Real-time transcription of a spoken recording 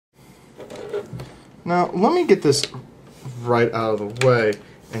Now, let me get this right out of the way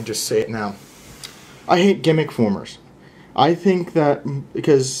and just say it now. I hate gimmick formers. I think that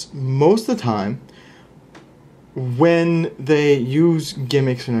because most of the time, when they use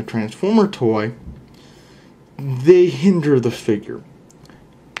gimmicks in a Transformer toy, they hinder the figure.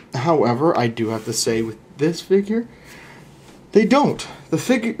 However, I do have to say with this figure, they don't.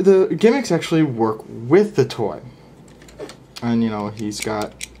 The gimmicks actually work with the toy. And, you know, he's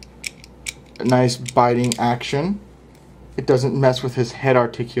got a nice biting action. It doesn't mess with his head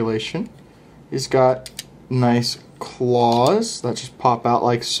articulation. He's got nice claws that just pop out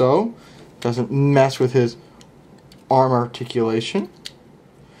like so. Doesn't mess with his arm articulation.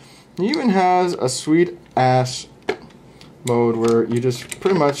 He even has a sweet ass mode where you just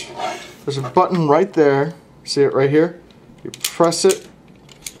pretty much, there's a button right there. See it right here? You press it,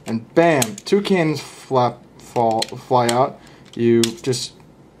 and bam, 2 cannons fly out. You just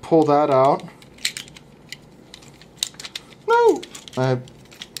pull that out. No! I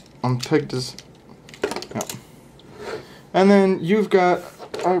unpicked his... Yeah. And then you've got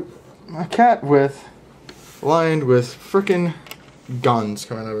a cat lined with frickin' guns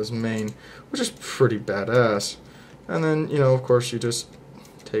coming out of his mane, which is pretty badass. And then, you know, of course, you just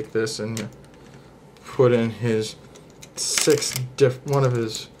take this and you put in his one of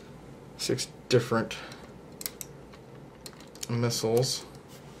his 6 different missiles,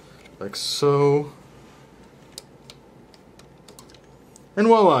 like so. And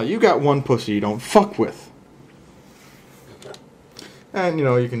voila, you got one pussy you don't fuck with. And, you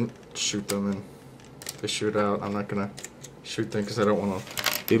know, you can shoot them and they shoot out. I'm not gonna shoot them because I don't want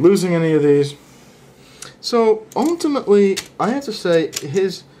to be losing any of these. So, ultimately, I have to say,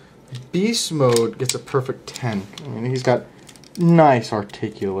 his beast mode gets a perfect 10. I mean, he's got nice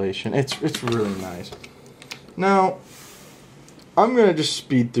articulation. It's really nice. Now, I'm going to just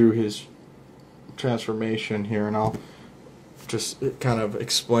speed through his transformation here, and I'll just kind of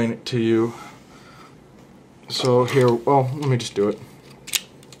explain it to you. So here, well, let me just do it.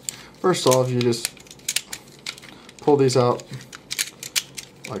 First off, you just pull these out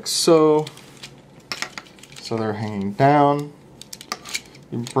like so. So they're hanging down.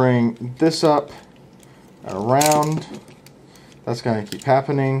 You bring this up and around. That's going to keep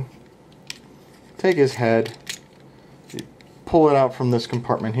happening. Take his head. You pull it out from this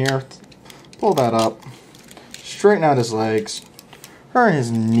compartment here. Pull that up. Straighten out his legs. Turn his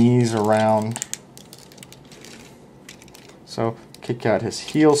knees around. So kick out his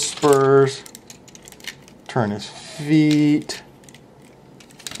heel spurs. Turn his feet.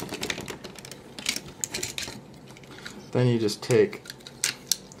 Then you just take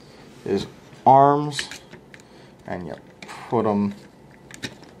his arms and you put them,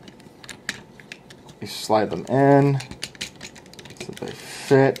 you slide them in so they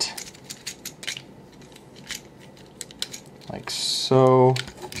fit like so.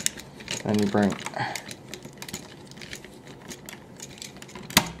 Then you bring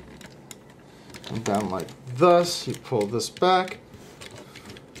them down like this. You pull this back.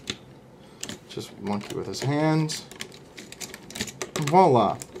 Just monkey with his hands.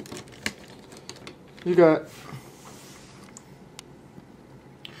 Voila. You got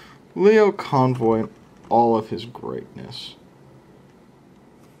Leo Convoy in all of his greatness.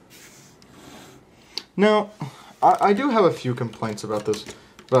 Now, I do have a few complaints about this,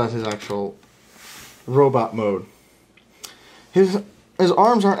 about his actual robot mode. His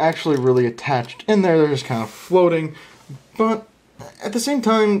arms aren't actually really attached in there, they're just kind of floating, but at the same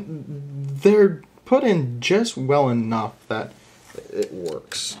time, they're put in just well enough that it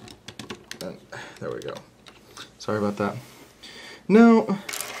works. And there we go. Sorry about that. Now,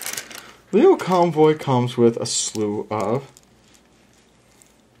 Leo Convoy comes with a slew of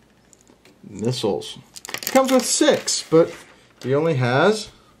missiles. It comes with 6, but he only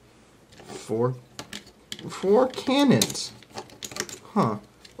has 4 cannons. Huh.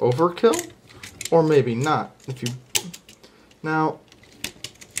 Overkill? Or maybe not. Now,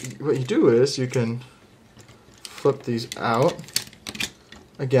 what you do is you can flip these out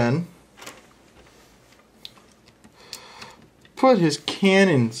again, put his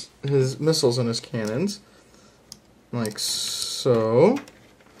cannons, his missiles in his cannons, like so.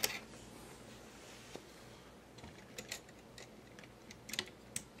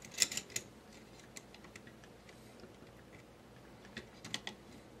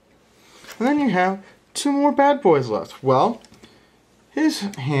 And then you have 2 more bad boys left. Well, his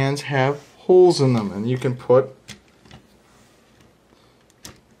hands have holes in them, and you can put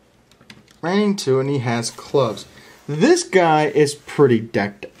right into, and he has clubs. This guy is pretty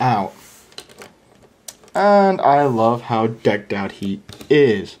decked out. And I love how decked out he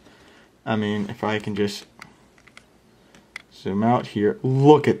is. I mean, if I can just zoom out here,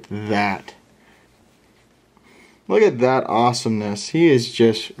 look at that. Look at that awesomeness. He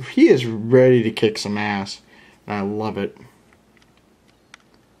is ready to kick some ass. And I love it.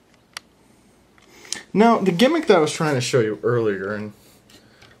 Now, the gimmick that I was trying to show you earlier and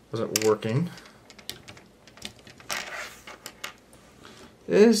wasn't working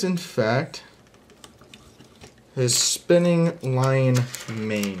is, in fact, his spinning lion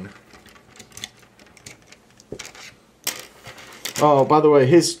mane. Oh, by the way,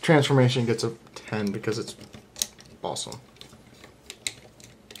 his transformation gets a 10 because it's awesome.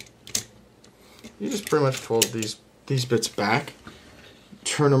 You just pretty much fold these bits back,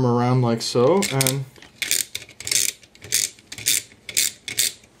 turn them around like so, and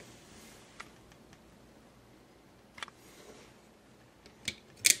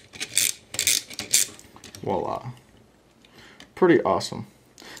voila. Pretty awesome.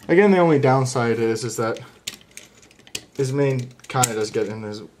 Again, the only downside is that his mane kind of does get in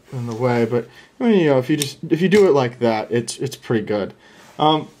the way, but I mean, you know, if you do it like that, it's pretty good.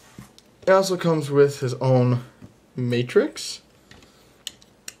 It also comes with his own matrix,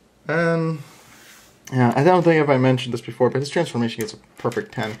 and yeah, I don't think if I mentioned this before, but his transformation gets a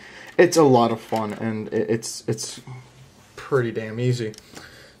perfect 10. It's a lot of fun, and it's pretty damn easy.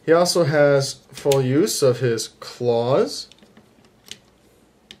 He also has full use of his claws,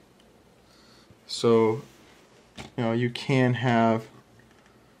 so you know you can have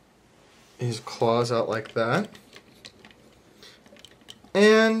his claws out like that,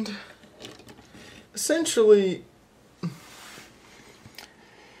 and essentially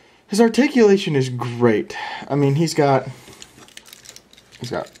his articulation is great. I mean, he's got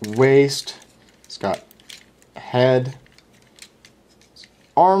waist, he's got head.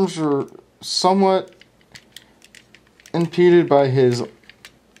 Arms are somewhat impeded by his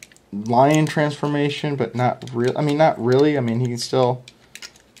lion transformation, but not real. I mean, not really. I mean, he can still.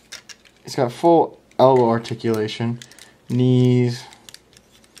 He's got full elbow articulation, knees,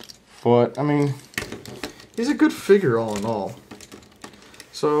 foot. I mean, he's a good figure all in all.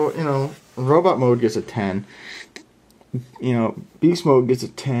 So, you know, robot mode gets a 10. You know, beast mode gets a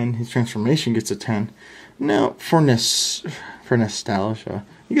 10. His transformation gets a 10. Now, for nostalgia,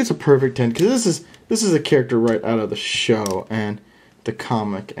 he gets a perfect 10 because this is a character right out of the show and the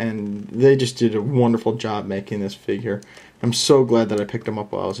comic, and they just did a wonderful job making this figure. I'm so glad that I picked him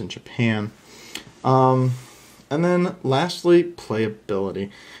up while I was in Japan. And then lastly, playability.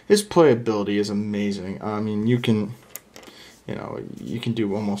 His playability is amazing. I mean, you can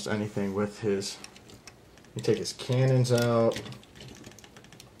do almost anything with his. You take his cannons out.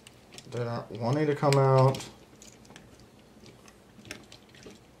 They're not wanting to come out.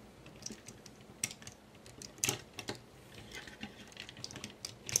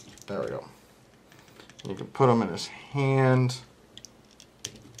 There we go. You can put them in his hand.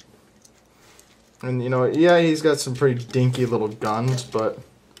 And, you know, yeah, he's got some pretty dinky little guns, but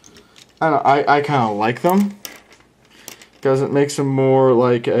I don't know, I kind of like them because it makes him more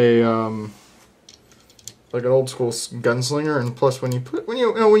like a like an old school gunslinger. And plus, when you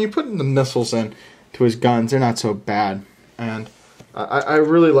put the missiles in to his guns, they're not so bad. And I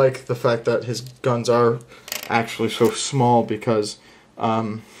really like the fact that his guns are actually so small because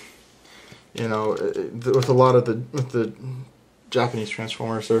you know, with a lot of the Japanese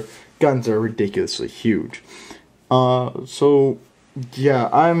Transformers, their guns are ridiculously huge. So yeah,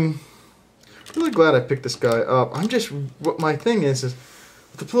 I'm really glad I picked this guy up. What my thing is with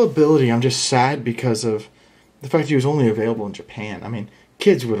the playability, I'm just sad because of the fact he was only available in Japan. I mean,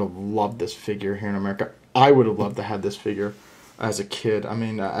 kids would have loved this figure here in America. I would have loved to have this figure as a kid. I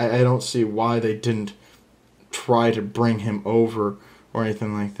mean, I don't see why they didn't try to bring him over or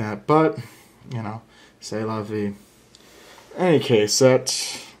anything like that. But, you know, c'est la vie. In any case,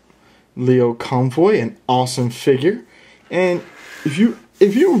 that's Leo Convoy, an awesome figure. And if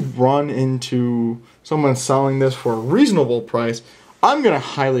you run into someone selling this for a reasonable price, I'm going to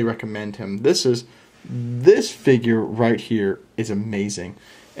highly recommend him. This figure right here is amazing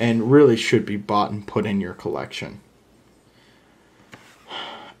and really should be bought and put in your collection.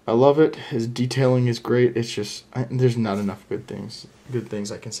 I love it. His detailing is great. It's just there's not enough good things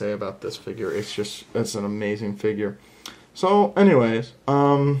I can say about this figure. It's an amazing figure. So, anyways,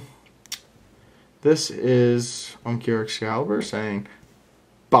 this is Omki Excalibur saying,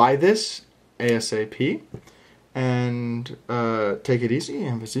 buy this ASAP, and take it easy,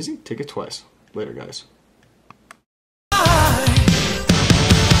 and if it's easy, take it twice. Later, guys.